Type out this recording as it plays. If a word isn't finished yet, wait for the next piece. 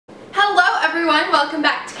everyone, welcome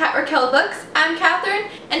back to Kat Raquel Books. I'm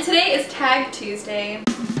Catherine, and today is Tag Tuesday.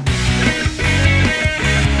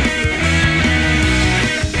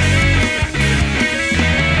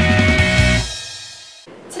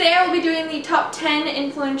 Today I will be doing the top 10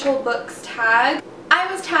 influential books tag.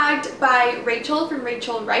 I was tagged by Rachel from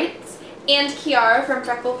Rachel Writes and Kiara from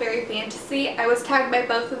Freckle Fairy Fantasy. I was tagged by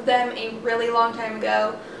both of them a really long time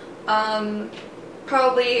ago.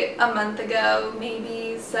 Probably a month ago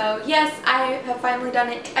maybe, so yes, I have finally done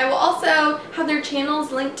it. I will also have their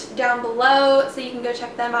channels linked down below so you can go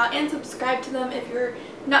check them out and subscribe to them if you're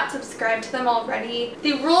not subscribed to them already.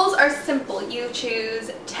 The rules are simple. You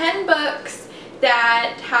choose 10 books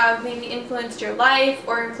that have maybe influenced your life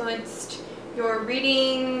or influenced your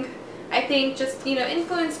reading. I think just,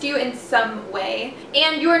 influenced you in some way.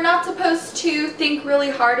 And you are not supposed to think really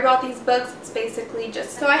hard about these books. It's basically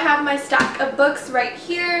just, so I have my stack of books right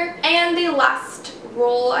here. And the last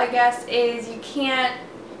rule, I guess, is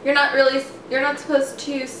you're not supposed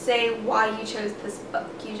to say why you chose this book.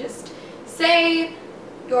 You just say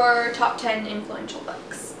your top 10 influential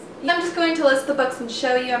books. I'm just going to list the books and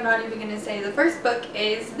show you. I'm not even going to say the first book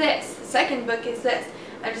is this, the second book is this.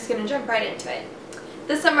 I'm just going to jump right into it.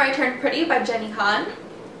 This Summer I Turned Pretty by Jenny Han,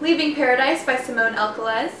 Leaving Paradise by Simone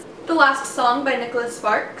Elkeles, The Last Song by Nicholas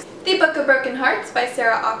Sparks, The Book of Broken Hearts by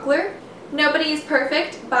Sarah Auckler, Nobody is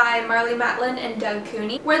Perfect by Marlee Matlin and Doug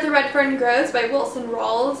Cooney, Where the Red Fern Grows by Wilson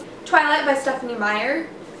Rawls, Twilight by Stephanie Meyer,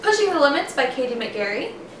 Pushing the Limits by Katie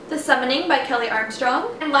McGarry, The Summoning by Kelly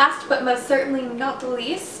Armstrong, and last but most certainly not the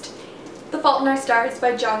least, The Fault in Our Stars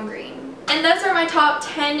by John Green. And those are my top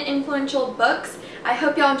 10 influential books. I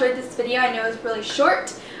hope y'all enjoyed this video. I know it's really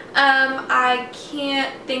short. I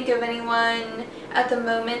can't think of anyone at the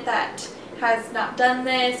moment that has not done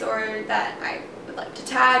this or that I would like to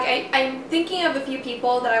tag. I'm thinking of a few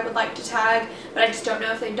people that I would like to tag, but I just don't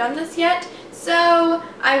know if they've done this yet. So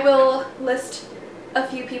I will list a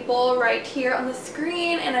few people right here on the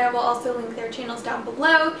screen, and I will also link their channels down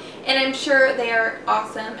below, and I'm sure they are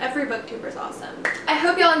awesome. Every booktuber is awesome. I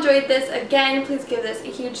hope y'all enjoyed this. Again, please give this a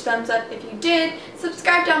huge thumbs up if you did.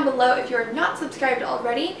 Subscribe down below if you're not subscribed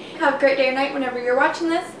already. Have a great day or night whenever you're watching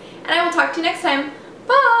this, and I will talk to you next time.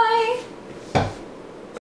 Bye!